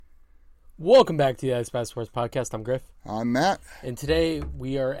Welcome back to the Ice Bass Sports Podcast. I'm Griff. I'm Matt. And today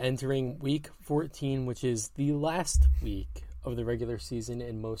we are entering week 14, which is the last week of the regular season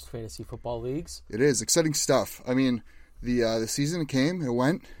in most fantasy football leagues. It is exciting stuff. I mean, the season came, it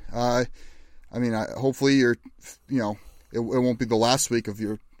went. Hopefully it won't be the last week of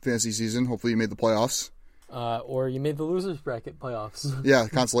your fantasy season. Hopefully you made the playoffs. Or you made the losers bracket playoffs. Yeah,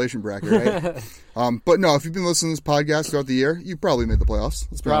 consolation bracket, right? But no, if you've been listening to this podcast throughout the year, you probably made the playoffs.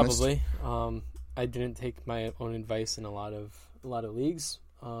 Let's be honest. Probably. I didn't take my own advice in a lot of leagues.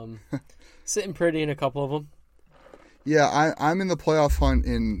 Sitting pretty in a couple of them. Yeah, I'm in the playoff hunt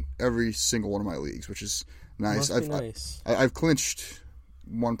in every single one of my leagues, which is nice. Nice. I've clinched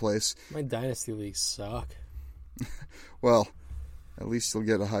one place. My dynasty leagues suck. Well, at least you'll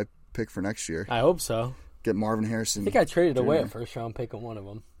get a high pick for next year. I hope so. Get Marvin Harrison. I think I traded away a first round pick on one of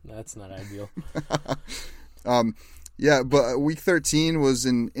them. That's not ideal. Yeah, but week 13 was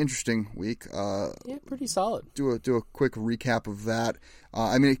an interesting week. Yeah, pretty solid. Do a quick recap of that.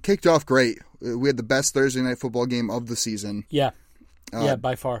 It kicked off great. We had the best Thursday night football game of the season. Yeah.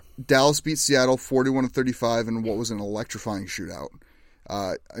 By far. Dallas beat Seattle 41-35 in what was an electrifying shootout.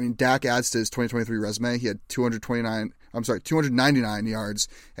 Dak adds to his 2023 resume. He had 299 yards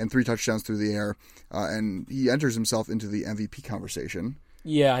and 3 touchdowns through the air, and he enters himself into the MVP conversation.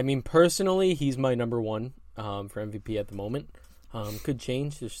 Yeah, personally, he's my number one for MVP at the moment. Could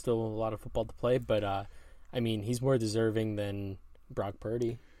change. There's still a lot of football to play, but he's more deserving than Brock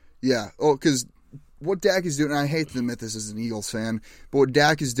Purdy. Yeah. Oh, because what Dak is doing, and I hate to admit this as an Eagles fan, but what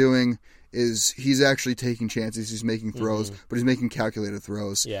Dak is doing is he's actually taking chances. He's making throws, but he's making calculated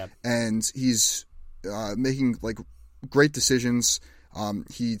throws. Yeah. And he's making great decisions.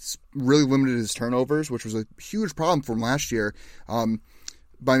 He's really limited his turnovers, which was a huge problem for him last year.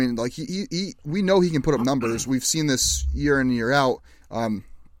 But we know he can put up numbers. We've seen this year in and year out.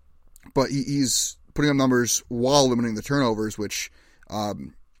 But he's putting up numbers while limiting the turnovers, which I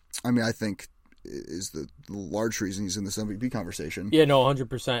think is the large reason he's in this MVP conversation. Yeah, no,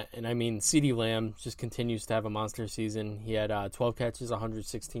 100%. And CeeDee Lamb just continues to have a monster season. He had 12 catches,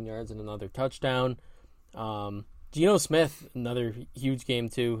 116 yards, and another touchdown. Geno Smith, another huge game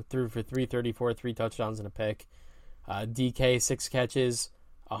too, threw for 334, 3 touchdowns and a pick. DK, 6 catches,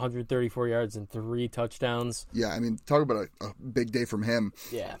 134 yards and 3 touchdowns. Yeah, talk about a big day from him.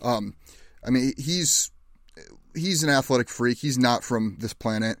 Yeah. He's an athletic freak. He's not from this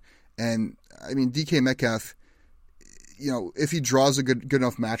planet. And DK Metcalf, if he draws a good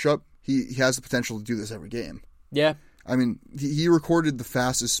enough matchup, he has the potential to do this every game. Yeah. He recorded the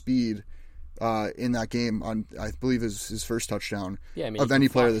fastest speed in that game on, I believe, his first touchdown of any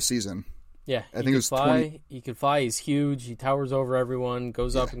player this season. Yeah, I think it was 20. He could fly. He's huge. He towers over everyone,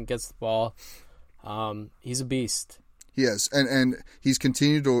 goes up and gets the ball. He's a beast. He is. And he's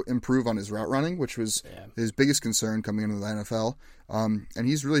continued to improve on his route running, which was his biggest concern coming into the NFL. And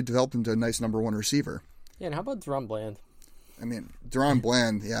he's really developed into a nice number 1 receiver. Yeah, and how about DaRon Bland? DaRon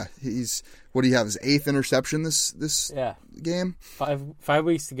Bland, he's, what do you have, his 8th interception this game? 5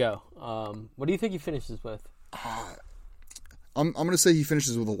 weeks to go. What do you think he finishes with? I'm going to say he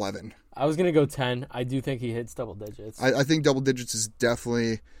finishes with 11. I was going to go 10. I do think he hits double digits. I think double digits is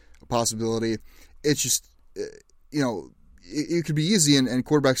definitely a possibility. It's just, it could be easy and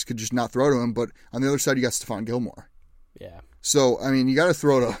quarterbacks could just not throw to him, but on the other side, you got Stephon Gilmore. Yeah. So, you got to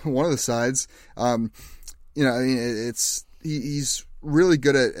throw to one of the sides. He's really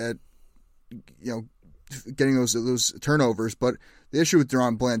good at getting those turnovers, but the issue with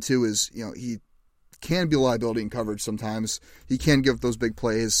DaRon Bland too is, he can be a liability in coverage sometimes. He can give those big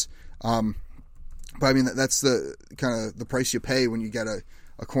plays. But that's the kind of the price you pay when you get a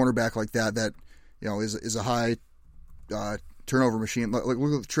cornerback like that is a high turnover machine. Look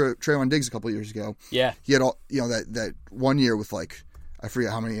at Trayvon Diggs a couple of years ago. Yeah. He had all that 1 year with I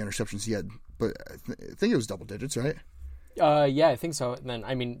forget how many interceptions he had, but I think it was double digits, right? Yeah, I think so. And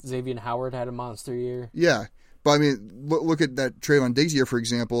then Xavier Howard had a monster year. Yeah. But look at that Trayvon Diggs year, for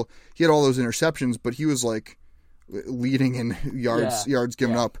example. He had all those interceptions, but he was leading in yards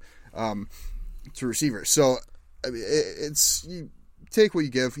given up to receivers. So it's you take what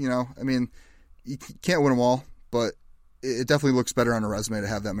you give. You can't win them all, but it definitely looks better on a resume to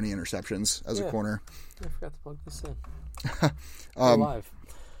have that many interceptions as a corner. I forgot to plug this in. Live.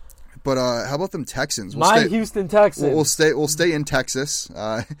 But how about them Texans? Houston Texans. We'll stay in Texas,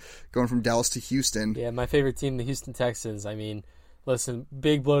 going from Dallas to Houston. Yeah, my favorite team, the Houston Texans. Listen,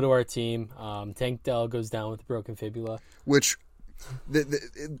 big blow to our team. Tank Dell goes down with a broken fibula. Which,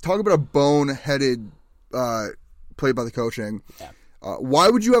 talk about a boneheaded play by the coaching. Yeah. Why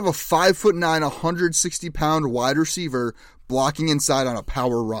would you have a 5'9", 160-pound wide receiver blocking inside on a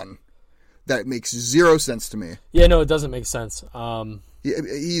power run? that makes zero sense to me. Yeah, no, it doesn't make sense.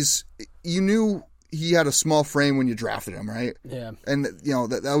 You knew he had a small frame when you drafted him, right? Yeah. And,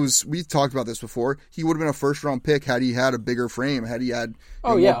 that was, we talked about this before. He would have been a first-round pick had he had a bigger frame, had he had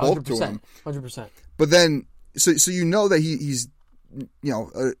more bulk to him. 100%. But then, so you know that he's,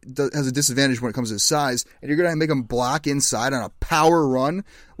 has a disadvantage when it comes to his size, and you're going to make him block inside on a power run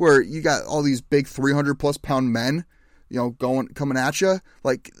where you got all these big 300-plus pound men, coming at you.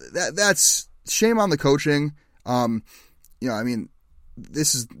 Like, that's shame on the coaching.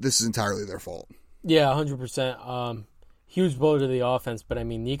 This is entirely their fault. Yeah, 100%. Huge blow to the offense, but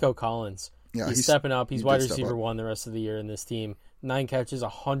Nico Collins, he's stepping up. He's wide receiver 1 the rest of the year in this team. 9 catches,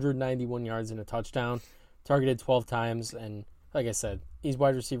 191 yards and a touchdown, targeted 12 times, and like I said, he's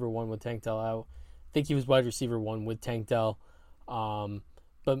wide receiver 1 with Tank Dell out. I think he was wide receiver 1 with Tank Dell.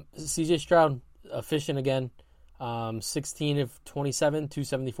 But C.J. Stroud, efficient again, 16 of 27,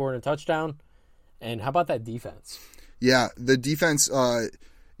 274 and a touchdown. And how about that defense? Yeah, the defense,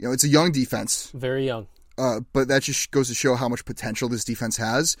 it's a young defense. Very young. But that just goes to show how much potential this defense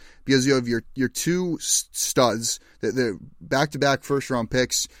has, because you have your 2 studs, the back-to-back first-round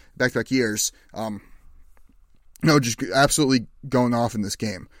picks, back-to-back years, just absolutely going off in this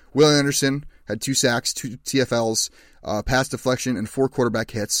game. Will Anderson had 2 sacks, 2 TFLs, pass deflection, and 4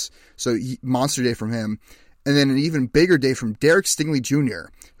 quarterback hits. So monster day from him. And then an even bigger day from Derek Stingley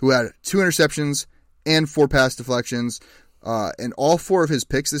Jr., who had 2 interceptions and 4 pass deflections. And all 4 of his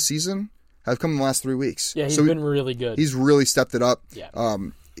picks this season have come in the last 3 weeks. Yeah, he's been really good. He's really stepped it up. Yeah.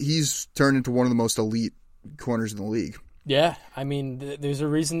 He's turned into one of the most elite corners in the league. Yeah, there's a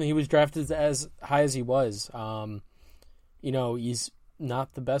reason that he was drafted as high as he was. He's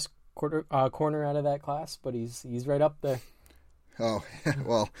not the best corner out of that class, but he's right up there. Oh,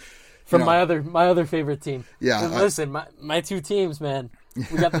 well. From my other favorite team. Yeah. And listen, my 2 teams, man.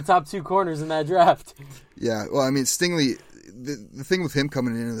 We got the top 2 corners in that draft. Yeah, well, Stingley, the thing with him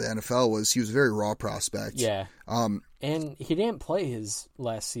coming into the NFL was he was a very raw prospect. Yeah. And he didn't play his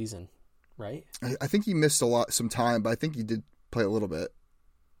last season, right? I think he missed some time, but I think he did play a little bit.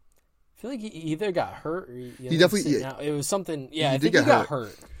 I feel like he either got hurt or he definitely. Yeah, it was something. Yeah, I think he got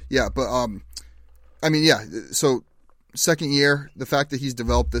hurt. Yeah, but So second year, the fact that he's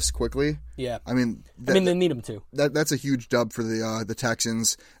developed this quickly. Yeah. They need him to. That's a huge dub for the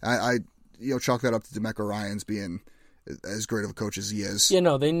Texans. I chalk that up to DeMeco Ryans being as great of a coach as he is. Yeah,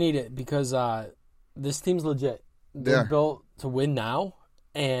 no, they need it because this team's legit. They're built to win now,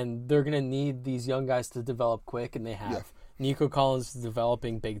 and they're going to need these young guys to develop quick, and they have. Yeah. Nico Collins is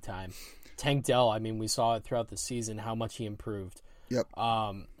developing big time. Tank Dell, we saw it throughout the season how much he improved. Yep.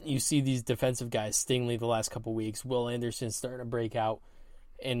 You see these defensive guys, Stingley the last couple weeks, Will Anderson starting to break out,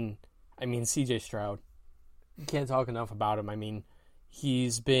 and C.J. Stroud. You can't talk enough about him.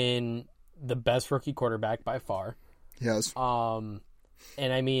 He's been the best rookie quarterback by far. Yes.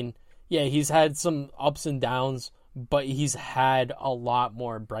 He's had some ups and downs, but he's had a lot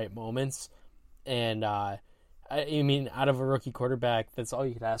more bright moments, and out of a rookie quarterback, that's all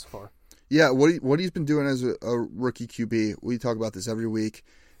you could ask for. Yeah, what he's been doing as a rookie QB, we talk about this every week,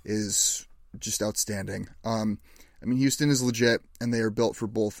 is just outstanding. Houston is legit, and they are built for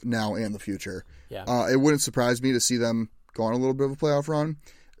both now and the future. Yeah. It wouldn't surprise me to see them go on a little bit of a playoff run.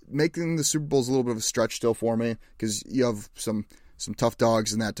 Making the Super Bowl is a little bit of a stretch still for me, because you have some tough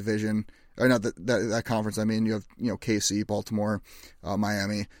dogs in that division, or not that conference. You have KC, Baltimore,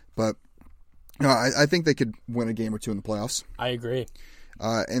 Miami, but I think they could win a game or 2 in the playoffs. I agree.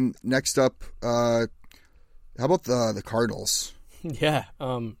 And next up, how about the Cardinals? Yeah,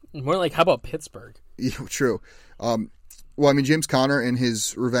 more like how about Pittsburgh? Yeah, true. James Conner in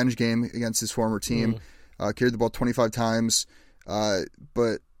his revenge game against his former team carried the ball 25 times,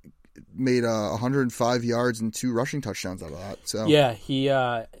 but made 105 yards and 2 rushing touchdowns out of that. So yeah, he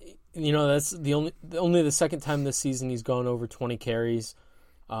that's only the second time this season he's gone over 20 carries.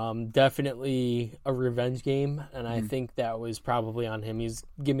 Definitely a revenge game, and I think that was probably on him. He's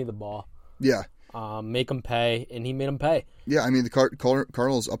give me the ball. Yeah. Make him pay, and he made him pay. Yeah, the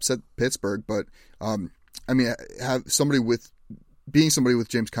Cardinals upset Pittsburgh, but have somebody with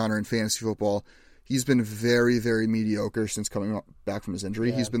James Conner in fantasy football. He's been very, very mediocre since coming back from his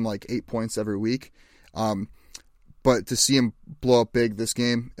injury. Yeah. He's been like 8 points every week. But to see him blow up big this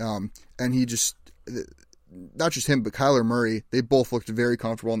game, and he just, not just him, but Kyler Murray, they both looked very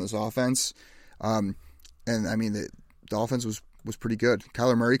comfortable in this offense. The offense was pretty good.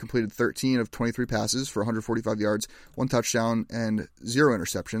 Kyler Murray completed 13 of 23 passes for 145 yards, 1 touchdown, and 0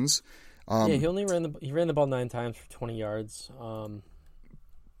 interceptions. He only ran the ball 9 times for 20 yards.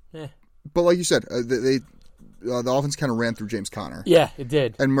 But like you said, the offense kind of ran through James Conner. Yeah, it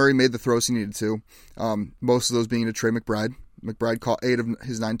did. And Murray made the throws he needed to. Most of those being to Trey McBride. McBride caught 8 of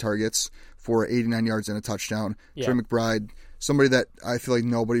his 9 targets for 89 yards and a touchdown. Yeah. Trey McBride, somebody that I feel like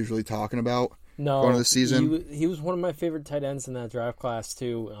nobody's really talking about going into the season. He was one of my favorite tight ends in that draft class,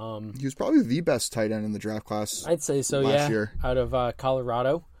 too. He was probably the best tight end in the draft class. I'd say so, last year. Out of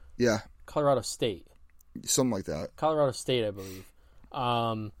Colorado. Yeah. Colorado State. Something like that. Colorado State, I believe.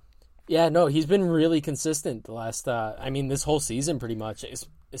 He's been really consistent the last, this whole season pretty much,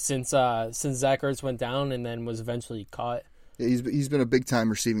 since Zach Ertz went down and then was eventually caught. Yeah, he's been a big-time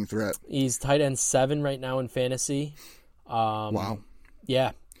receiving threat. He's tight end 7 right now in fantasy. Wow.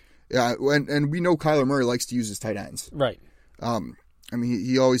 Yeah. Yeah, and we know Kyler Murray likes to use his tight ends. Right.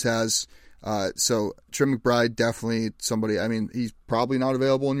 He always has. So Trey McBride, definitely somebody. He's probably not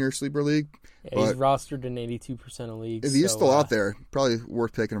available in your sleeper league. Yeah, he's rostered in 82% of leagues. If he's still out there, probably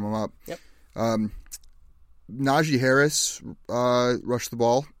worth picking him up. Yep. Najee Harris rushed the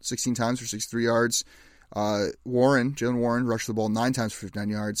ball 16 times for 63 yards. Jalen Warren rushed the ball 9 times for 59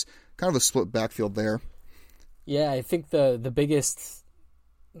 yards. Kind of a split backfield there. Yeah, I think the biggest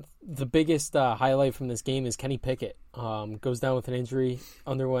highlight from this game is Kenny Pickett. Goes down with an injury,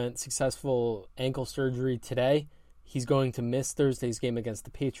 underwent successful ankle surgery today. He's going to miss Thursday's game against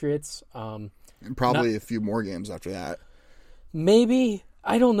the Patriots. And probably a few more games after that. Maybe.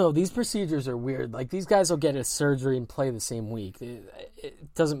 I don't know. These procedures are weird. Like, these guys will get a surgery and play the same week.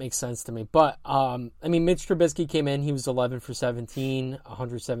 It doesn't make sense to me. But, Mitch Trubisky came in. He was 11 for 17,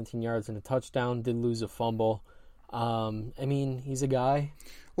 117 yards and a touchdown. Did lose a fumble. He's a guy.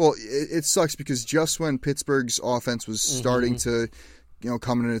 Well, it sucks because just when Pittsburgh's offense was starting to,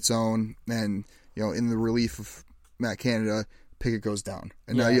 come in its own and, in the relief of Matt Canada, Pickett goes down.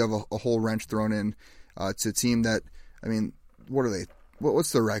 And now you have a whole wrench thrown in to a team that, what are they?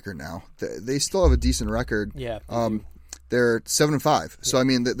 What's their record now? They still have a decent record. Yeah. They're 7-5. So,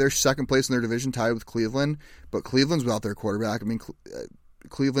 they're second place in their division, tied with Cleveland. But Cleveland's without their quarterback.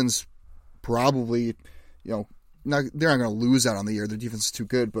 Cleveland's probably, they're not going to lose out on the year. Their defense is too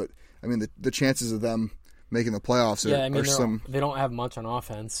good. But, the chances of them making the playoffs are slim. They don't have much on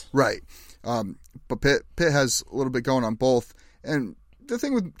offense. Right. But Pitt has a little bit going on both. And the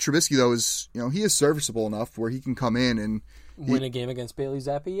thing with Trubisky, though, is, he is serviceable enough where he can come in and win a game against Bailey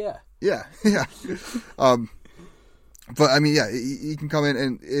Zappi, yeah. Yeah. He can come in,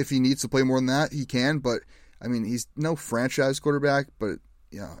 and if he needs to play more than that, he can. But, he's no franchise quarterback, but,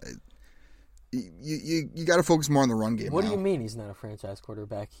 you got to focus more on the run game. What do you mean he's not a franchise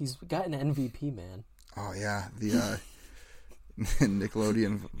quarterback? He's got an MVP, man. Oh, yeah, the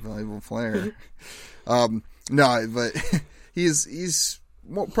Nickelodeon valuable player. But he's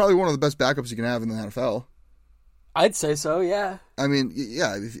probably one of the best backups you can have in the NFL. I'd say so, yeah.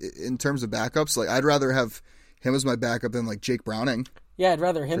 In terms of backups, like I'd rather have him as my backup than like Jake Browning. Yeah, I'd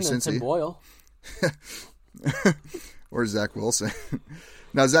rather him than Tim Boyle. Or Zach Wilson.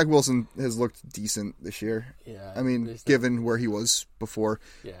 Now, Zach Wilson has looked decent this year. Yeah. Given where he was before.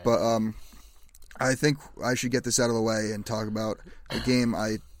 Yeah. But I think I should get this out of the way and talk about a game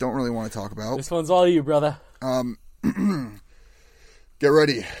I don't really want to talk about. This one's all you, brother. Get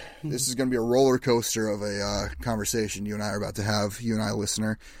ready. This is going to be a roller coaster of a conversation you and I are about to have, you and I,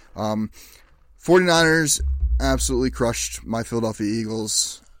 listener. 49ers absolutely crushed my Philadelphia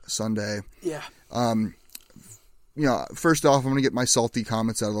Eagles Sunday. Yeah. First off, I'm going to get my salty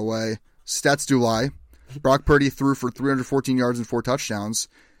comments out of the way. Stats do lie. Brock Purdy threw for 314 yards and 4 touchdowns.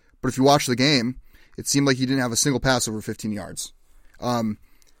 But if you watch the game, it seemed like he didn't have a single pass over 15 yards. Talk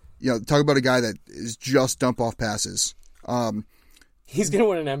about a guy that is just dump off passes. He's going to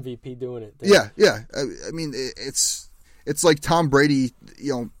win an MVP doing it. Yeah. It's like Tom Brady,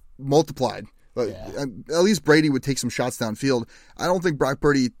 multiplied. At least Brady would take some shots downfield. I don't think Brock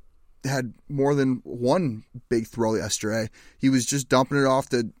Purdy had more than one big throw yesterday. He was just dumping it off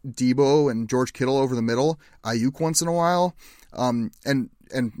to Debo and George Kittle over the middle, Ayuk once in a while, and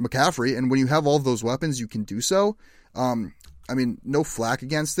McCaffrey. And when you have all of those weapons, you can do so. No flack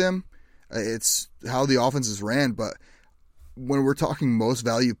against him. It's how the offense is ran, but when we're talking most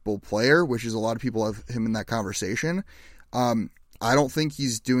valuable player, which is a lot of people have him in that conversation, I don't think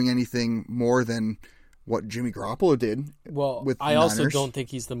he's doing anything more than what Jimmy Garoppolo did. Well, with I also Niners. Don't think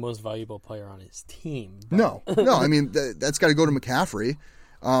he's the most valuable player on his team. But... No. That's got to go to McCaffrey.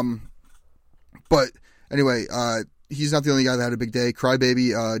 But anyway, he's not the only guy that had a big day.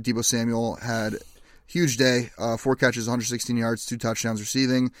 Crybaby Deebo Samuel had a huge day. 4 catches, 116 yards, 2 touchdowns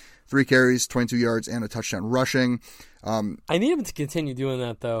receiving, 3 carries, 22 yards, and a touchdown rushing. I need him to continue doing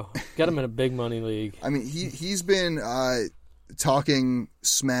that, though. Got him in a big money league. He's been talking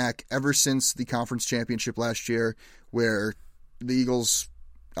smack ever since the conference championship last year, where the Eagles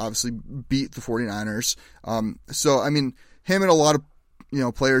obviously beat the 49ers. So, I mean, him and a lot of,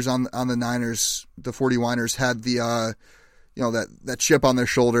 players on the Niners, the 49ers, had the, that chip on their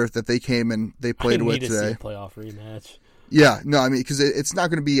shoulder that they came and they played with today. See a playoff rematch. Yeah, no, I mean, because it's not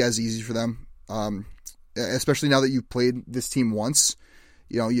going to be as easy for them, especially now that you've played this team once.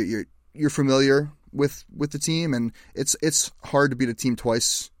 You're familiar with the team, and it's hard to beat a team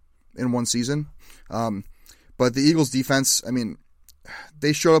twice in one season. But the Eagles' defense, I mean,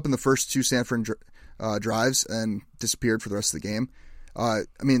 they showed up in the first two Sanford drives and disappeared for the rest of the game. I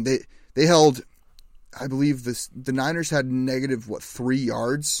mean, they held, I believe the Niners had negative 3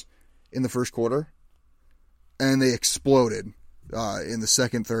 yards in the first quarter, and they exploded in the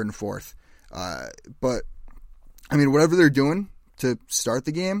second, third, and fourth. But I mean, whatever they're doing to start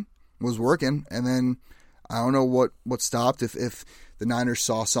the game was working, and then I don't know what stopped, if the Niners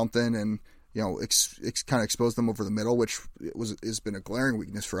saw something and kind of exposed them over the middle, which has been a glaring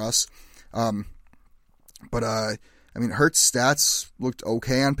weakness for us. But I mean, Hurts' stats looked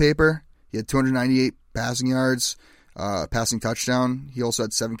okay on paper. He had 298 passing yards, passing touchdown. He also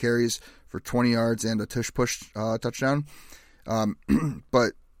had 7 carries for 20 yards and a tush-push touchdown.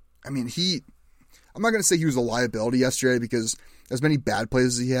 But I mean, I'm not going to say he was a liability yesterday, because as many bad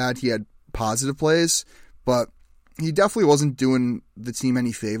plays as he had positive plays, but he definitely wasn't doing the team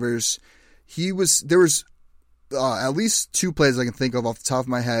any favors. There was at least 2 plays I can think of off the top of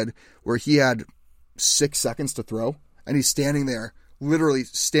my head where he had 6 seconds to throw, and he's standing there, literally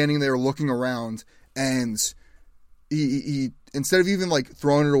standing there looking around, and he instead of even like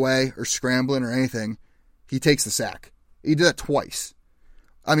throwing it away or scrambling or anything, he takes the sack. He did that twice.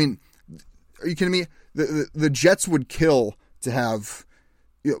 I mean, are you kidding me? The Jets would kill to have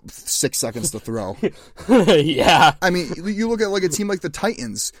 6 seconds to throw. Yeah. I mean, you look at like a team like the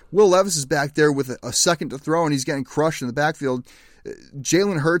Titans. Will Levis is back there with a second to throw, and he's getting crushed in the backfield.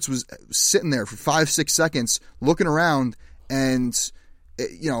 Jalen Hurts was sitting there for 5-6 seconds looking around, and,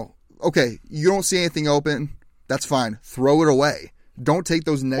 okay, you don't see anything open. That's fine. Throw it away. Don't take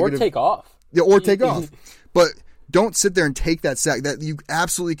those negative... Or take off. Yeah, or take off. But don't sit there and take that sack. That you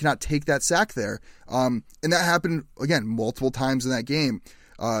absolutely cannot take that sack there. And that happened, again, multiple times in that game.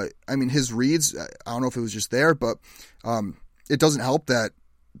 I mean, his reads, I don't know if it was just there, but it doesn't help that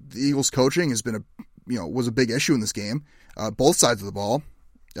the Eagles' coaching has been was a big issue in this game. Both sides of the ball.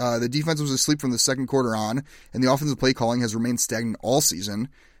 The defense was asleep from the second quarter on, and the offensive play calling has remained stagnant all season.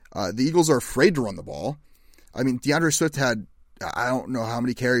 The Eagles are afraid to run the ball. I mean, DeAndre Swift had, I don't know how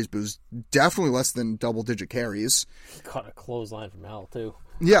many carries, but it was definitely less than double-digit carries. He caught a clothesline from hell, too.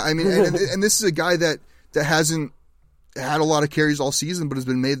 Yeah, I mean, and this is a guy that hasn't had a lot of carries all season, but has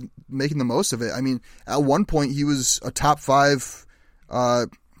been making the most of it. I mean, at one point, he was a top 5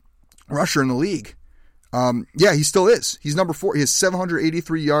 rusher in the league. Yeah, he still is. He's number 4. He has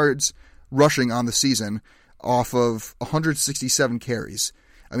 783 yards rushing on the season off of 167 carries.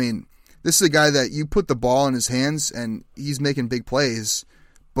 I mean, this is a guy that you put the ball in his hands and he's making big plays,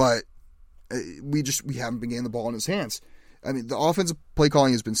 but we haven't been getting the ball in his hands. I mean, the offensive play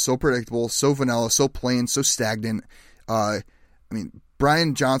calling has been so predictable, so vanilla, so plain, so stagnant. I mean,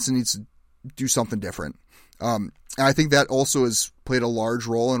 Brian Johnson needs to do something different. And I think that also has played a large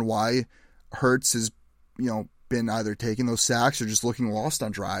role in why Hurts has been either taking those sacks or just looking lost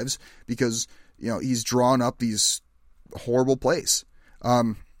on drives, because he's drawn up these horrible plays.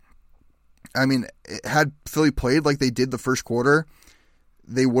 I mean, had Philly played like they did the first quarter,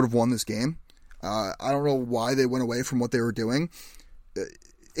 they would have won this game. I don't know why they went away from what they were doing.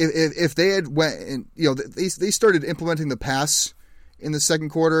 If they had went and they started implementing the pass in the second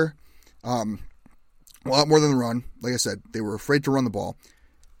quarter, a lot more than the run. Like I said, they were afraid to run the ball.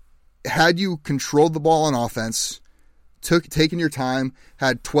 Had you controlled the ball on offense, taken your time,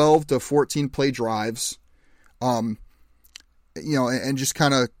 had 12 to 14 play drives, and just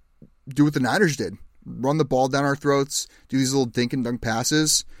kind of do what the Niners did, run the ball down our throats, do these little dink and dunk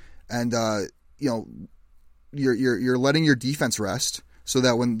passes, and you're letting your defense rest, so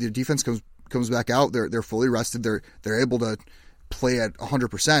that when the defense comes back out, they're fully rested, they're able to play at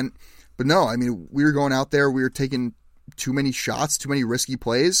 100%. But no, I mean, we were going out there, we were taking too many shots, too many risky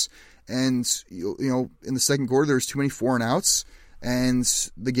plays, and in the second quarter there was too many 4-and-outs, and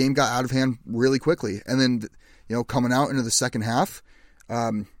the game got out of hand really quickly. And then coming out into the second half,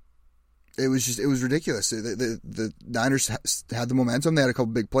 it was ridiculous. The Niners had the momentum. They had a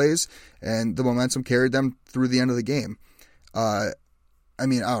couple big plays, and the momentum carried them through the end of the game. I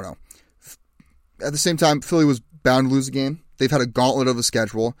mean, I don't know. At the same time, Philly was bound to lose the game. They've had a gauntlet of a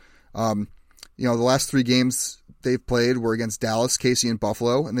schedule. The last 3 games they've played were against Dallas, KC, and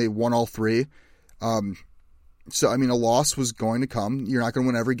Buffalo, and they won all three. So, I mean, a loss was going to come. You're not going to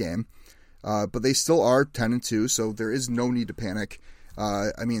win every game. But they still are 10-2, so there is no need to panic.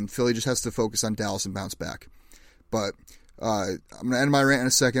 I mean, Philly just has to focus on Dallas and bounce back. But I'm going to end my rant in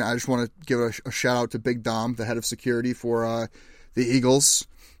a second. I just want to give a shout-out to Big Dom, the head of security for the Eagles.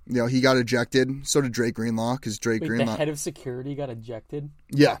 You know, he got ejected. So did Drake Greenlaw, because Greenlaw... the head of security got ejected?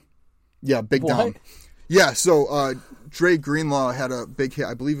 Yeah. Yeah, Big What? Dom. Yeah, so Drake Greenlaw had a big hit.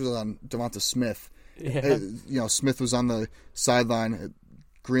 I believe it was on Devonta Smith. Yeah. You know, Smith was on the sideline.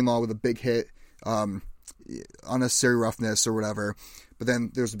 Greenlaw with a big hit, unnecessary roughness or whatever. But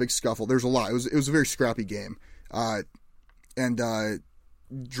then there's a big scuffle. There's a lot. It was a very scrappy game.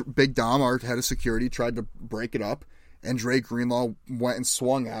 Big Dom, our head of security, tried to break it up, and Drake Greenlaw went and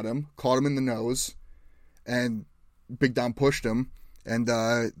swung at him, caught him in the nose, and Big Dom pushed him. And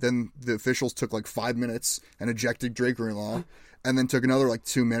then the officials took like 5 minutes and ejected Drake Greenlaw, and then took another like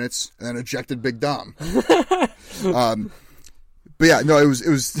 2 minutes and then ejected Big Dom. But yeah, no, it was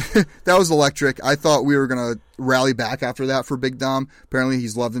that was electric. I thought we were gonna rally back after that for Big Dom. Apparently,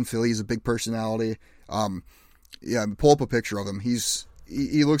 he's loved in Philly. He's a big personality. Yeah, pull up a picture of him.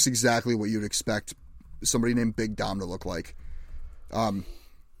 He looks exactly what you'd expect somebody named Big Dom to look like.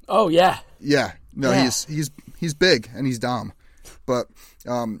 Oh yeah. Yeah, no, Yeah. he's big and he's Dom. But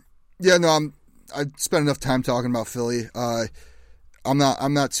yeah, no, I spent enough time talking about Philly. I'm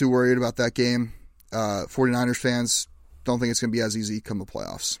not too worried about that game. 49ers fans, don't think it's going to be as easy come the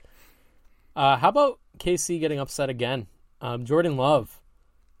playoffs. How about KC getting upset again? Jordan Love,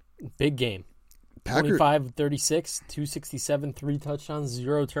 big game. 25-36, 267, 3 touchdowns,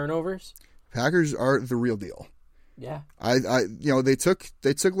 0 turnovers. Packers are the real deal. Yeah. They took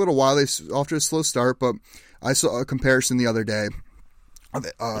a little while. They off to a slow start, but I saw a comparison the other day.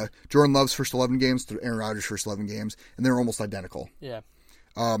 Jordan Love's first 11 games to Aaron Rodgers' first 11 games, and they're almost identical. Yeah.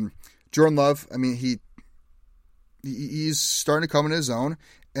 Jordan Love, I mean, he's starting to come in his own,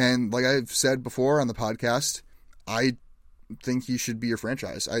 and like I've said before on the podcast, I think he should be your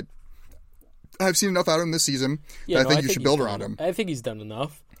franchise. I've seen enough out of him this season that I think you should build around him. I think he's done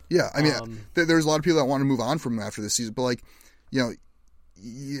enough. Yeah, I mean, there's a lot of people that want to move on from him after this season, but like, yeah,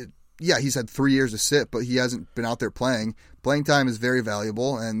 he's had 3 years to sit, but he hasn't been out there playing. Playing time is very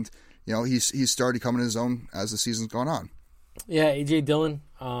valuable, and he's started coming in his own as the season's gone on. Yeah, A.J. Dillon,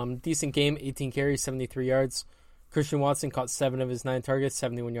 decent game, 18 carries, 73 yards. Christian Watson caught 7 of his 9 targets,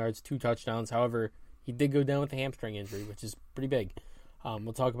 71 yards, 2 touchdowns. However, he did go down with a hamstring injury, which is pretty big.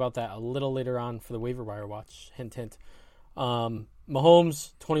 We'll talk about that a little later on for the waiver wire watch. Hint, hint.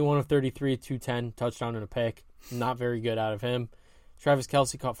 Mahomes, 21 of 33, 210, touchdown and a pick. Not very good out of him. Travis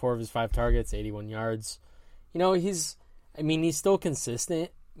Kelce caught 4 of his 5 targets, 81 yards. He's still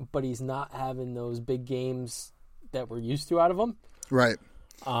consistent, but he's not having those big games that we're used to out of him. Right.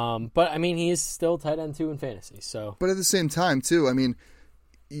 But he is still tight end 2 in fantasy. So, but at the same time, too,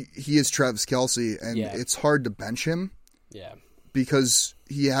 he is Travis Kelce, and it's hard to bench him. Yeah. Because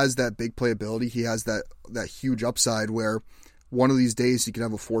he has that big playability. He has that huge upside where one of these days he could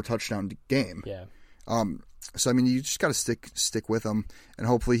have a 4 touchdown game. Yeah. So you just got to stick with him, and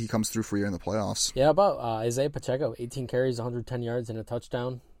hopefully he comes through for you in the playoffs. Yeah. About Isaiah Pacheco, 18 carries, 110 yards, and a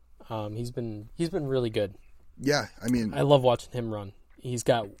touchdown. He's been really good. Yeah. I love watching him run. He's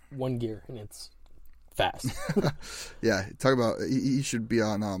got one gear, and it's fast. Yeah. Talk about he should be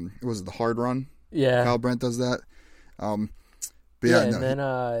on was it the hard run? Yeah. Kyle Brent does that.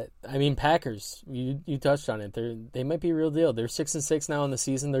 Then Packers. You touched on it. They might be a real deal. They're 6-6 now in the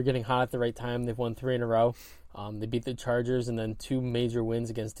season. They're getting hot at the right time. They've won 3 in a row. They beat the Chargers and then 2 major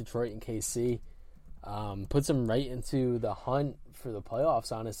wins against Detroit and KC. Puts them right into the hunt for the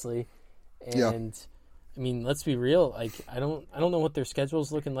playoffs, honestly. And let's be real. I don't know what their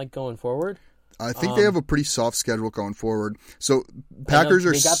schedule's looking like going forward. I think they have a pretty soft schedule going forward. So Packers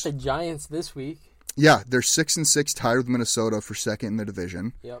they got the Giants this week. Yeah, they're 6-6, tied with Minnesota for second in the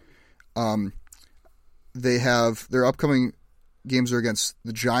division. Yep. They have their upcoming games are against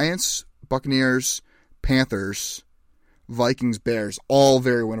the Giants, Buccaneers, Panthers, Vikings, Bears, all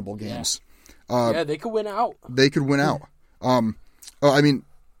very winnable games. Yeah, they could win out. They could win out.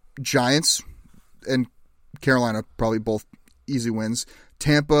 Giants and Carolina probably both easy wins.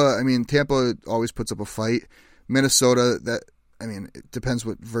 Tampa always puts up a fight. Minnesota, it depends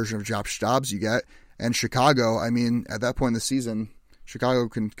what version of Josh Dobbs you get. And Chicago, at that point in the season, Chicago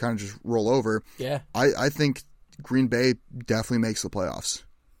can kind of just roll over. Yeah. I think Green Bay definitely makes the playoffs.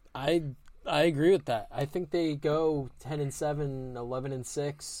 I agree with that. I think they go 10-7,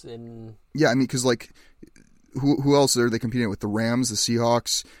 11-6, and yeah, because who else are they competing with? The Rams, the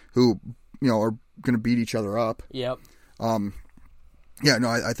Seahawks, who are going to beat each other up. Yep. Yeah, no,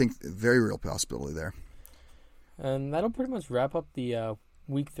 I think very real possibility there. And that'll pretty much wrap up the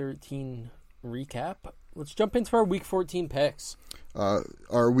Week 13 recap. Let's jump into our Week 14 picks.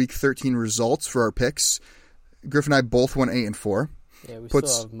 Our Week 13 results for our picks. Griffin and I both went 8-4. Yeah, we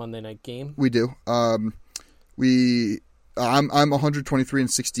still have Monday night game. We do. I'm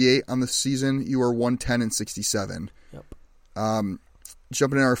 123-68 on the season. You are 110-67. Yep.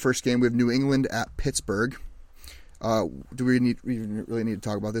 Jumping in our first game, we have New England at Pittsburgh. Do we really need to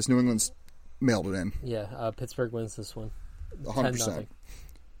talk about this? New England's mailed it in. Yeah, Pittsburgh wins this one. 100%.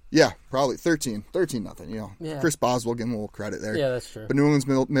 Yeah, probably 13-0. You know, yeah. Chris Boswell getting a little credit there. Yeah, that's true. But New England's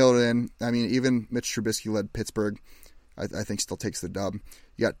mailed it in. I mean, even Mitch Trubisky led Pittsburgh. I think still takes the dub.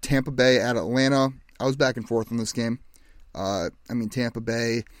 You got Tampa Bay at Atlanta. I was back and forth on this game. I mean, Tampa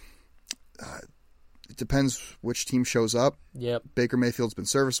Bay. It depends which team shows up. Yep. Baker Mayfield's been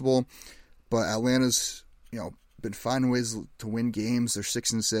serviceable, but Atlanta's been finding ways to win games. They're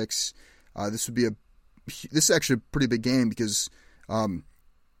 6-6. This is actually a pretty big game because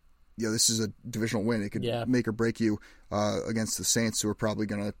this is a divisional win. It could make or break you against the Saints, who are probably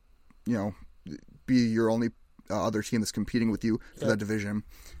going to be your only other team that's competing with you for that division.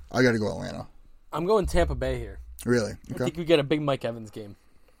 I got to go Atlanta. I'm going Tampa Bay here. Really? Okay. I think we get a big Mike Evans game.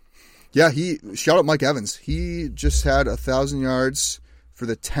 Yeah, shout out Mike Evans. He just had 1,000 yards for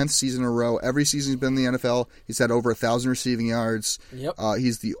the 10th season in a row. Every season he's been in the NFL, he's had over 1,000 receiving yards. Yep.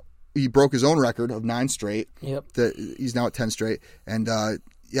 He broke his own record of 9 straight. Yep. He's now at 10 straight. And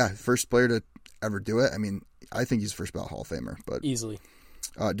first player to ever do it. I mean, I think he's first ballot Hall of Famer, but easily.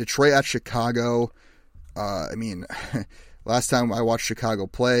 Detroit at Chicago. I mean, last time I watched Chicago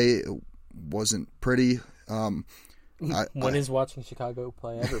play, it wasn't pretty. When is watching Chicago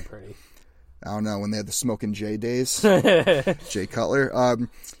play ever pretty? I don't know, when they had the Smokin' Jay days. Jay Cutler.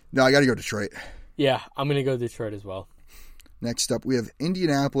 No, I got to go Detroit. Yeah, I'm going to go Detroit as well. Next up, we have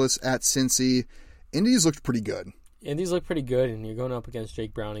Indianapolis at Cincy. Indy's looked pretty good. Indy's looked pretty good, and you're going up against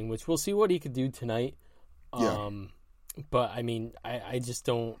Jake Browning, which we'll see what he could do tonight. But, I mean, I just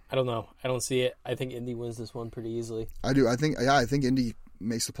don't know. I don't see it. I think Indy wins this one pretty easily. I do. I think Indy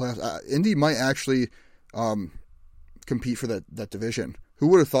makes the playoffs. Indy might actually compete for that division. Who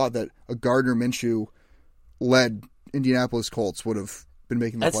would have thought that a Gardner Minshew-led Indianapolis Colts would have been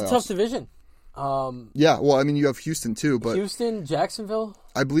making the playoffs? That's a tough division. Yeah, well, I mean, you have Houston, too. But Houston, Jacksonville?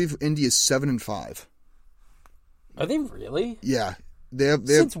 I believe Indy is 7-5. Are they really? Yeah. They have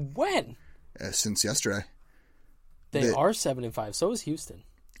Since when? Since yesterday. They are 7-5. So is Houston.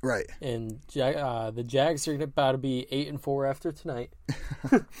 Right. And the Jags are about to be 8-4 after tonight,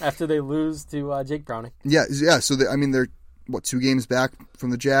 after they lose to Jake Browning. Yeah. So they're 2 games back from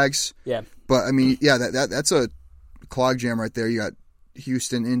the Jags. Yeah. But I mean, yeah, that's a clog jam right there. You got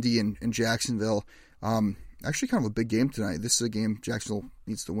Houston, Indy, and Jacksonville. Actually, kind of a big game tonight. This is a game Jacksonville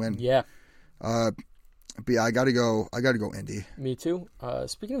needs to win. Yeah. But yeah, I gotta go Indy. Me too.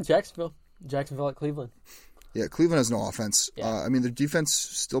 Speaking of Jacksonville at Cleveland. Yeah, Cleveland has no offense. Yeah. I mean, their defense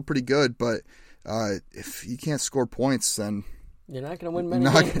is still pretty good, but if you can't score points, then you're not going to win many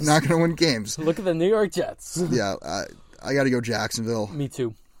games. Not going to win games. Look at the New York Jets. Yeah, I got to go Jacksonville. Me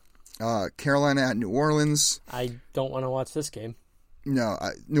too. Carolina at New Orleans. I don't want to watch this game. No,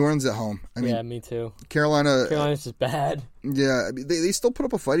 New Orleans at home. I mean, yeah, me too. Carolina's just bad. Yeah, I mean, they still put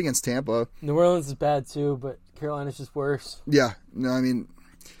up a fight against Tampa. New Orleans is bad too, but Carolina's just worse. Yeah, no, I mean,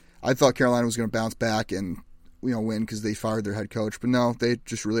 I thought Carolina was going to bounce back and win because they fired their head coach, but no, they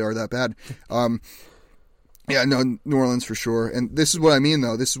just really are that bad. Yeah, no, New Orleans for sure. And this is what I mean,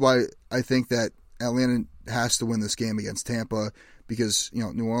 though. This is why I think that Atlanta has to win this game against Tampa because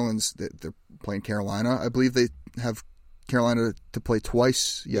New Orleans, they're playing Carolina. I believe they have Carolina to play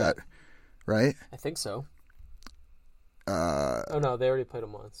twice yet, right? I think so. Oh no, they already played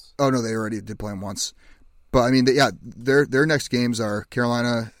them once. Oh no, they already did play them once. But I mean, their next games are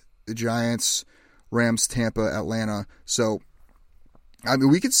Carolina, the Giants, Rams, Tampa, Atlanta. So, I mean,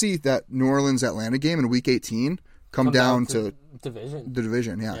 we could see that New Orleans-Atlanta game in Week 18 come down to division. The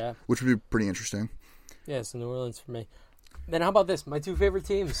division, yeah, which would be pretty interesting. Yeah, so New Orleans for me. Then how about this? My 2 favorite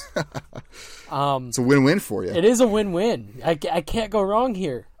teams. It's a win-win for you. It is a win-win. I can't go wrong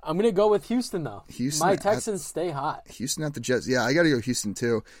here. I'm going to go with Houston, though. My Texans stay hot. Houston at the Jets. Yeah, I got to go Houston,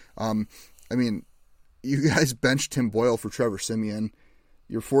 too. I mean, you guys benched Tim Boyle for Trevor Siemian.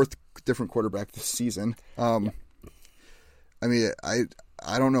 Your 4th different quarterback this season. I mean,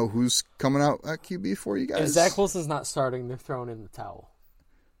 I don't know who's coming out at QB for you guys. If Zach Wilson's not starting, they're throwing in the towel.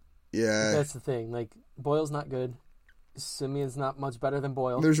 Yeah. That's the thing. Like, Boyle's not good. Simeon's not much better than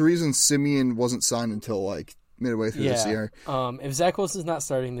Boyle. There's a reason Siemian wasn't signed until, midway through this year. If Zach Wilson's not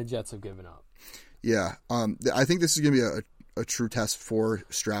starting, the Jets have given up. Yeah. I think this is going to be a true test for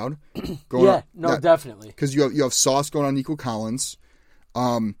Stroud. Definitely. Because you have Sauce going on Nico Collins.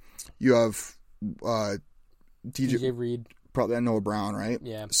 You have DJ Reed. Probably Noah Brown, right?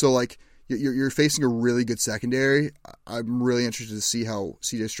 Yeah. So, like, you're facing a really good secondary. I'm really interested to see how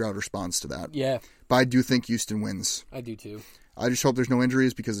CJ Stroud responds to that. Yeah. But I do think Houston wins. I do too. I just hope there's no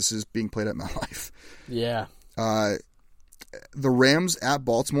injuries because this is being played at MetLife. Yeah. The Rams at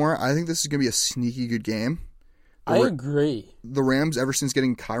Baltimore, I think this is going to be a sneaky good game. I agree. The Rams, ever since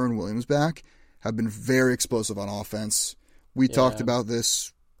getting Kyron Williams back, have been very explosive on offense. We talked about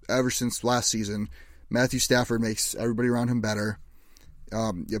this ever since last season. Matthew Stafford makes everybody around him better.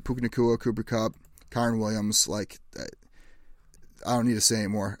 Puka Nacua, Cooper Kupp, Kyron Williams. Like, I don't need to say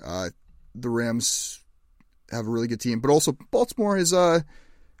anymore. The Rams have a really good team, but also Baltimore is, one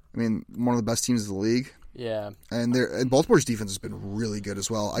of the best teams in the league. Yeah, and Baltimore's defense has been really good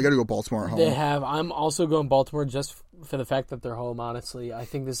as well. I got to go Baltimore at home. They have. I'm also going Baltimore just for the fact that they're home. Honestly, I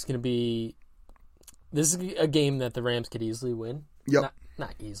think this is going to be a game that the Rams could easily win. Yep,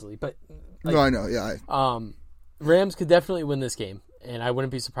 not easily, but no, I know. Yeah, Rams could definitely win this game, and I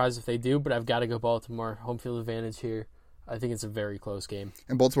wouldn't be surprised if they do. But I've got to go Baltimore. Home field advantage here. I think it's a very close game.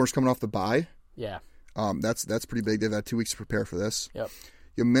 And Baltimore's coming off the bye. Yeah, that's pretty big. They've had 2 weeks to prepare for this. Yep.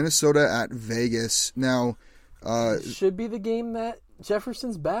 You have Minnesota at Vegas now. Should be the game that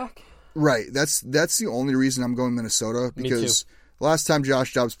Jefferson's back. Right. That's the only reason I'm going Minnesota, because last time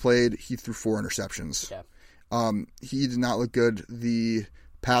Josh Dobbs played, he threw 4 interceptions. Yeah. He did not look good. The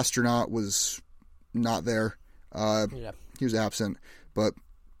Pastronaut was not there. He was absent. But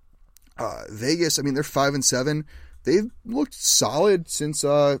Vegas, they're 5-7. They've looked solid since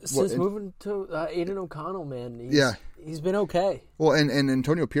moving to Aiden O'Connell, man. He's been okay. Well, and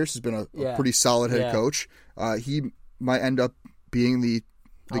Antonio Pierce has been a pretty solid head coach. He might end up being the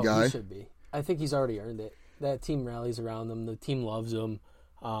guy. He should be. I think he's already earned it. That team rallies around him. The team loves him.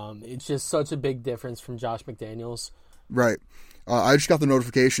 It's just such a big difference from Josh McDaniels. Right. I just got the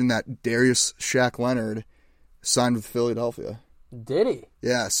notification that Darius Shaq Leonard signed with Philadelphia. Did he?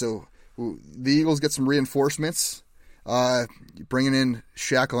 Yeah, so the Eagles get some reinforcements. Bringing in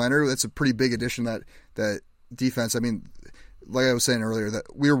Shaq Leonard, that's a pretty big addition. That defense. Like I was saying earlier,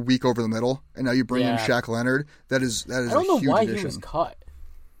 that we were weak over the middle, and now you bring in Shaq Leonard. That is a huge addition. I don't know why he was cut.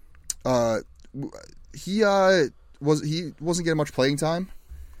 He wasn't getting much playing time,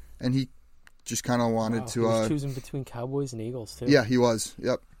 and he just kind of wanted to. He was choosing between Cowboys and Eagles too. Yeah, he was.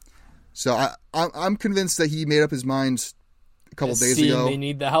 Yep. So I'm convinced that he made up his mind a couple days ago. They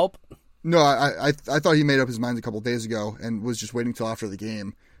need the help. No, I thought he made up his mind a couple days ago and was just waiting till after the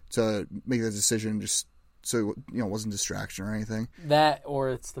game to make the decision, just so it wasn't distraction or anything. That,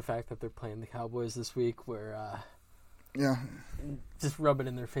 or it's the fact that they're playing the Cowboys this week, where just rub it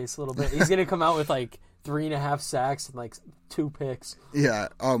in their face a little bit. He's gonna come out with like 3.5 sacks and 2 picks. Yeah.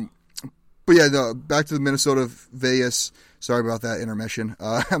 But yeah, back to the Minnesota Vegas. Sorry about that intermission.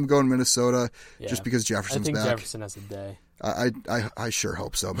 I'm going Minnesota just because Jefferson's back. I think Jefferson has a day. I sure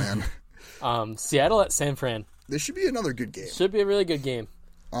hope so, man. Seattle at San Fran. This should be another good game. Should be a really good game.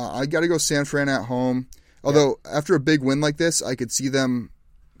 I got to go San Fran at home. Although, after a big win like this, I could see them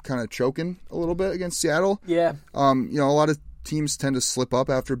kind of choking a little bit against Seattle. Yeah. A lot of teams tend to slip up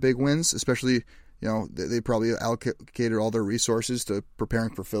after big wins, especially, they probably allocated all their resources to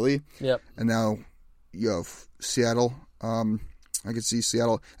preparing for Philly. Yep. And now you have Seattle. I could see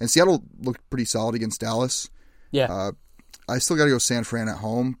Seattle. And Seattle looked pretty solid against Dallas. Yeah. I still got to go San Fran at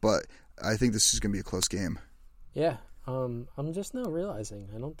home, but I think this is going to be a close game. Yeah. I'm just now realizing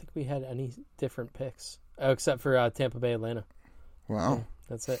I don't think we had any different picks except for Tampa Bay, Atlanta. Wow. Yeah,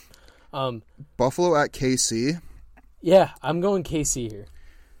 that's it. Buffalo at KC. Yeah, I'm going KC here.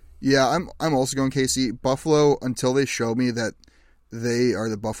 Yeah, I'm also going KC. Buffalo, until they show me that they are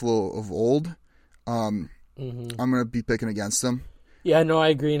the Buffalo of old, I'm going to be picking against them. Yeah, no, I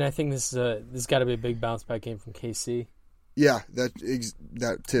agree, and I think this got to be a big bounce back game from KC. Yeah, that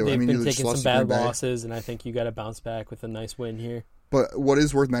too. They've been taking some bad losses, and I think you got to bounce back with a nice win here. But what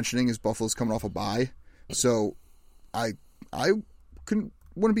is worth mentioning is Buffalo's coming off a bye, so I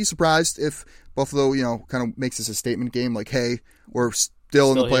wouldn't be surprised if Buffalo, kind of makes this a statement game, like, hey, we're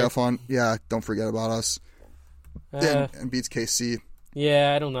still in the playoff hunt. Yeah, don't forget about us, and beats KC.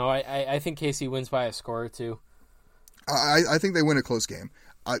 Yeah, I don't know. I think KC wins by a score or two. I think they win a close game.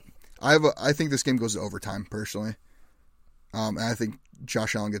 I think this game goes to overtime, personally. And I think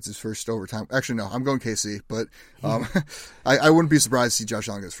Josh Allen gets his first overtime. Actually, no, I'm going KC, but I wouldn't be surprised to see Josh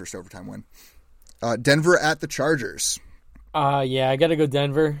Allen get his first overtime win. Denver at the Chargers. Yeah, I got to go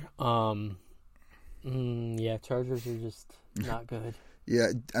Denver. Yeah, Chargers are just not good. Yeah,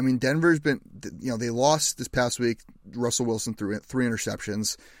 I mean, Denver's been, they lost this past week. Russell Wilson threw 3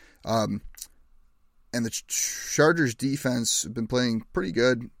 interceptions. And the Chargers defense have been playing pretty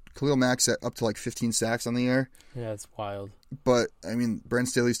good. Khalil Mack's up to like 15 sacks on the year. Yeah, it's wild. But, I mean, Brent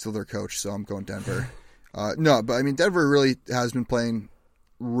Staley's still their coach, so I'm going Denver. No, but, I mean, Denver really has been playing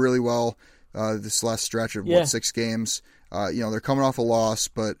really well this last stretch of, 6 games. They're coming off a loss,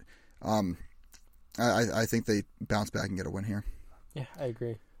 but I think they bounce back and get a win here. Yeah, I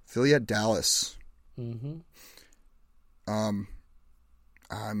agree. Philly at Dallas. Mm-hmm.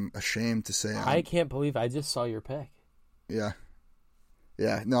 I'm ashamed to say I can't believe I just saw your pick. Yeah.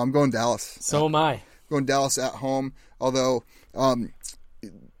 Yeah, no, I'm going Dallas. So am I. Going Dallas at home, although, the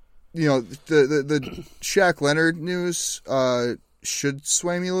Shaq Leonard news should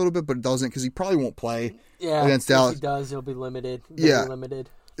sway me a little bit, but it doesn't because he probably won't play against Dallas. If he does, he'll be limited. Very limited.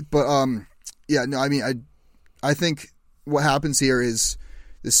 But, I mean, I think what happens here is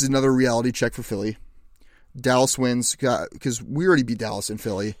this is another reality check for Philly. Dallas wins because we already beat Dallas in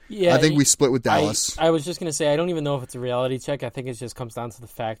Philly. Yeah, I think we split with Dallas. I was just going to say, I don't even know if it's a reality check. I think it just comes down to the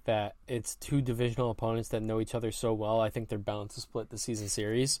fact that it's 2 divisional opponents that know each other so well. I think they're bound to split the season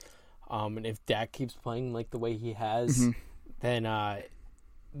series. And if Dak keeps playing like the way he has, then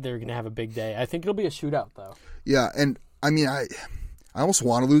they're going to have a big day. I think it'll be a shootout, though. Yeah, and I mean, I almost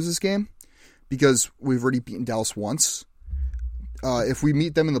want to lose this game because we've already beaten Dallas once. If we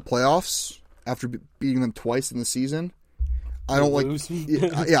meet them in the playoffs after beating them twice in the season, I don't like.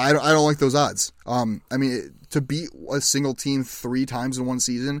 I don't like those odds. I mean, to beat a single team 3 times in one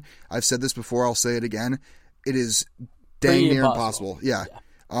season, I've said this before. I'll say it again. It is dang near impossible. Yeah.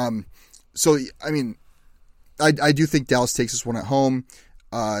 So I mean, I do think Dallas takes this one at home.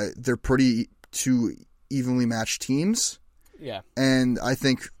 They're pretty 2 evenly matched teams. Yeah. And I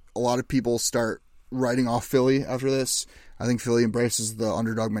think a lot of people start writing off Philly after this. I think Philly embraces the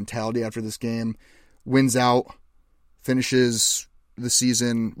underdog mentality after this game, wins out, finishes the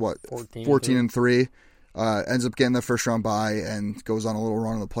season, 14-3, ends up getting the first round bye and goes on a little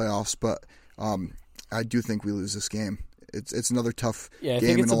run in the playoffs. But I do think we lose this game. It's another tough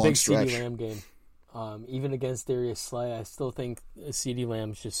game in a long stretch. CeeDee Lamb game. Even against Darius Slay, I still think CeeDee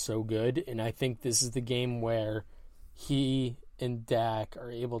Lamb's just so good, and I think this is the game where he and Dak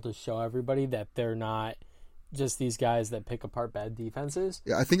are able to show everybody that they're not just these guys that pick apart bad defenses.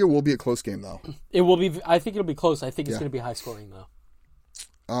 Yeah, I think it will be a close game, though. It will be. I think it'll be close. I think it's going to be high scoring,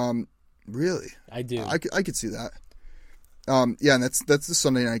 though. Really? I do. I could see that. Yeah, and that's the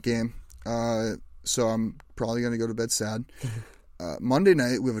Sunday night game. So I'm probably going to go to bed sad. Monday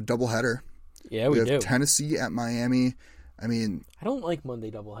night, we have a doubleheader. Yeah, we do. We have Tennessee at Miami. I mean, I don't like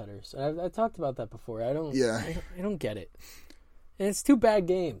Monday doubleheaders. I talked about that before. I don't get it. And it's 2 bad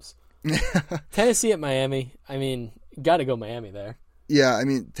games. Tennessee at Miami. I mean, got to go Miami there. Yeah, I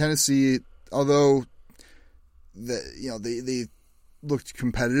mean, Tennessee, although they looked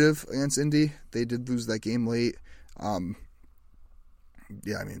competitive against Indy, they did lose that game late.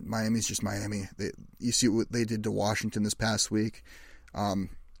 Yeah, I mean, Miami's just Miami. You see what they did to Washington this past week. I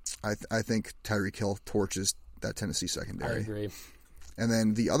think Tyreek Hill torches that Tennessee secondary. I agree. And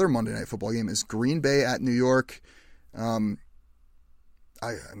then the other Monday Night Football game is Green Bay at New York. I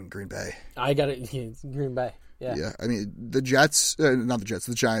mean, Green Bay. I got it. Green Bay. Yeah. Yeah. I mean, the Giants.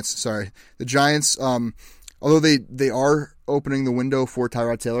 Sorry. The Giants, although they are opening the window for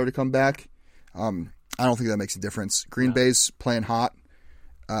Tyrod Taylor to come back, I don't think that makes a difference. Green Bay's playing hot.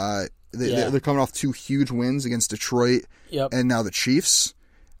 They're coming off 2 huge wins against Detroit and now the Chiefs.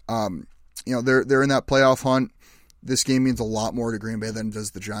 They're in that playoff hunt. This game means a lot more to Green Bay than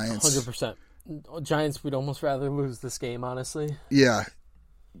does the Giants. 100%. Giants, we'd almost rather lose this game, honestly. Yeah.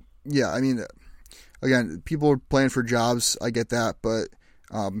 Yeah, I mean, again, people are playing for jobs. I get that, but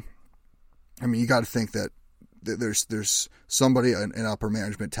I mean, you got to think that there's somebody in upper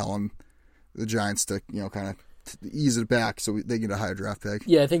management telling the Giants to kind of ease it back so they get a higher draft pick.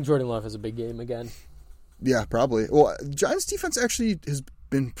 Yeah, I think Jordan Love has a big game again. Yeah, probably. Well, Giants defense actually has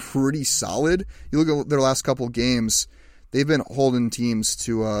been pretty solid. You look at their last couple of games; they've been holding teams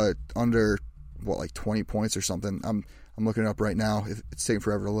to under 20 points or something. I'm looking it up right now. It's taking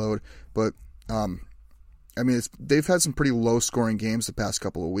forever to load, but I mean, they've had some pretty low scoring games the past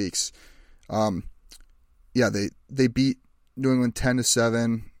couple of weeks. Yeah, they beat New England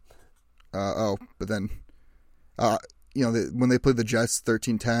 10-7. But then when they played the Jets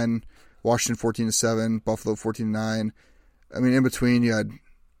 13-10, Washington 14-7, Buffalo 14-9. I mean, in between you had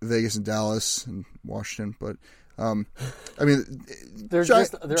Vegas and Dallas and Washington, but I mean, they're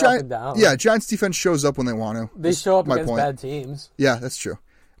up and down. Yeah, Giants defense shows up when they want to. They show up against bad teams. Yeah, that's true.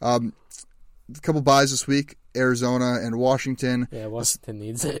 A couple buys this week. Arizona and Washington. Yeah, Washington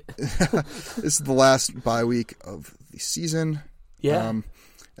needs it. This is the last bye week of the season. Yeah. And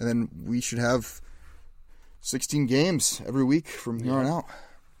then we should have 16 games every week from here on out.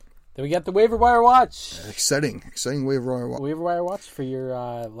 Then we got the waiver wire watch. Exciting waiver wire watch. Waiver wire watch for your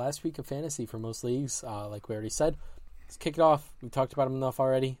last week of fantasy for most leagues. Like we already said, let's kick it off. We talked about him enough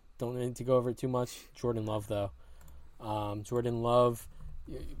already. Don't need to go over it too much. Jordan Love, though. Jordan Love,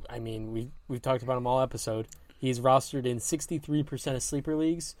 I mean, we've talked about him all episode. He's rostered in 63% of sleeper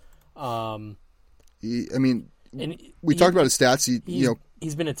leagues. We talked about his stats.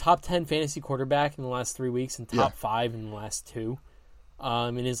 He's been a top 10 fantasy quarterback in the last 3 weeks and top 5 in the last 2.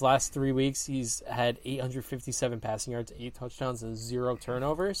 In his last 3 weeks, he's had 857 passing yards, 8 touchdowns, and 0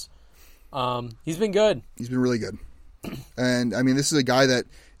 turnovers. He's been good. He's been really good. And, I mean, this is a guy that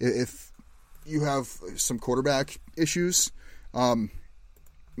if you have some quarterback issues,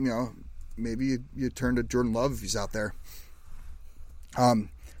 maybe you turn to Jordan Love if he's out there.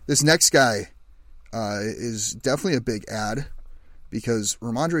 This next guy is definitely a big add because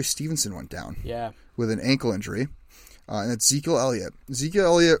Ramondre Stevenson went down with an ankle injury. And it's Ezekiel Elliott. Ezekiel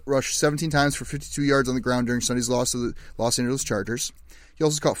Elliott rushed 17 times for 52 yards on the ground during Sunday's loss to the Los Angeles Chargers. He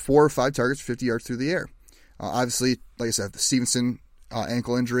also caught 4 or 5 targets for 50 yards through the air. Obviously, like I said, the Stevenson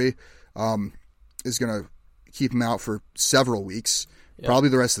ankle injury is going to keep him out for several weeks, probably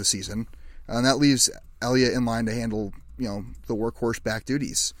the rest of the season. And that leaves Elliott in line to handle, the workhorse back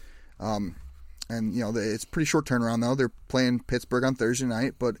duties. It's pretty short turnaround, though. They're playing Pittsburgh on Thursday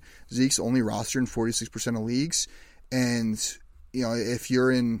night, but Zeke's only rostered in 46% of leagues. And, if you're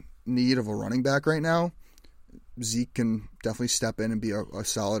in need of a running back right now, Zeke can definitely step in and be a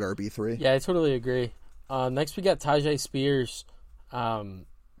solid RB3. Yeah, I totally agree. Next, we got Tajay Spears.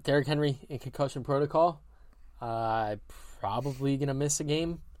 Derrick Henry in concussion protocol. Probably going to miss a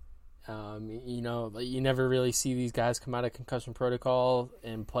game. You never really see these guys come out of concussion protocol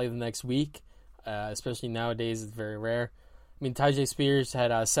and play the next week. Especially nowadays, it's very rare. I mean, Tajay Spears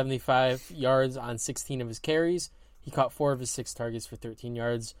had 75 yards on 16 of his carries. He caught 4 of his 6 targets for 13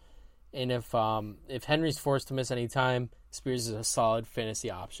 yards. And if Henry's forced to miss any time, Spears is a solid fantasy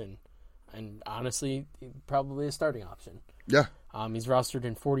option. And honestly, probably a starting option. Yeah. He's rostered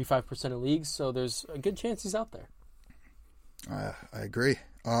in 45% of leagues, so there's a good chance he's out there. I agree.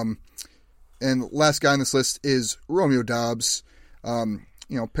 And last guy on this list is Romeo Doubs.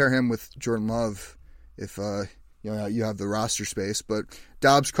 Pair him with Jordan Love if you have the roster space. But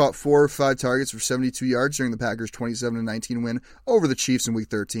Doubs caught 4 or 5 targets for 72 yards during the Packers' 27-19 win over the Chiefs in Week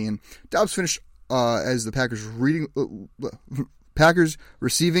 13. Doubs finished as the Packers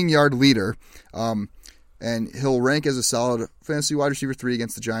receiving yard leader, and he'll rank as a solid fantasy wide receiver 3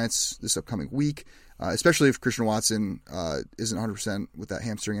 against the Giants this upcoming week, especially if Christian Watson isn't 100% with that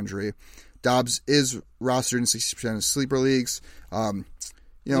hamstring injury. Doubs is rostered in 60% of sleeper leagues.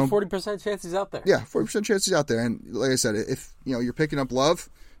 40% chance he's out there. Yeah, 40% chance he's out there. And like I said, if you're picking up Love,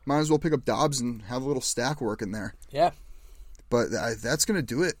 might as well pick up Doubs and have a little stack work in there. Yeah. But that's going to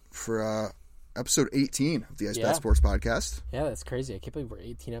do it for episode 18 of the Ice Bath Sports Podcast. Yeah, that's crazy. I can't believe we're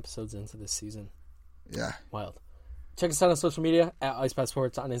 18 episodes into this season. Yeah. Wild. Check us out on social media at Ice Bath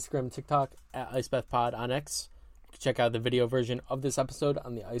Sports on Instagram and TikTok, at Ice Bath Pod on X. Check out the video version of this episode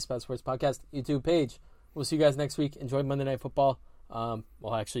on the Ice Bath Sports Podcast YouTube page. We'll see you guys next week. Enjoy Monday Night Football.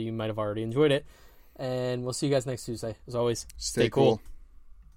 Actually, you might have already enjoyed it. And we'll see you guys next Tuesday. As always, stay cool.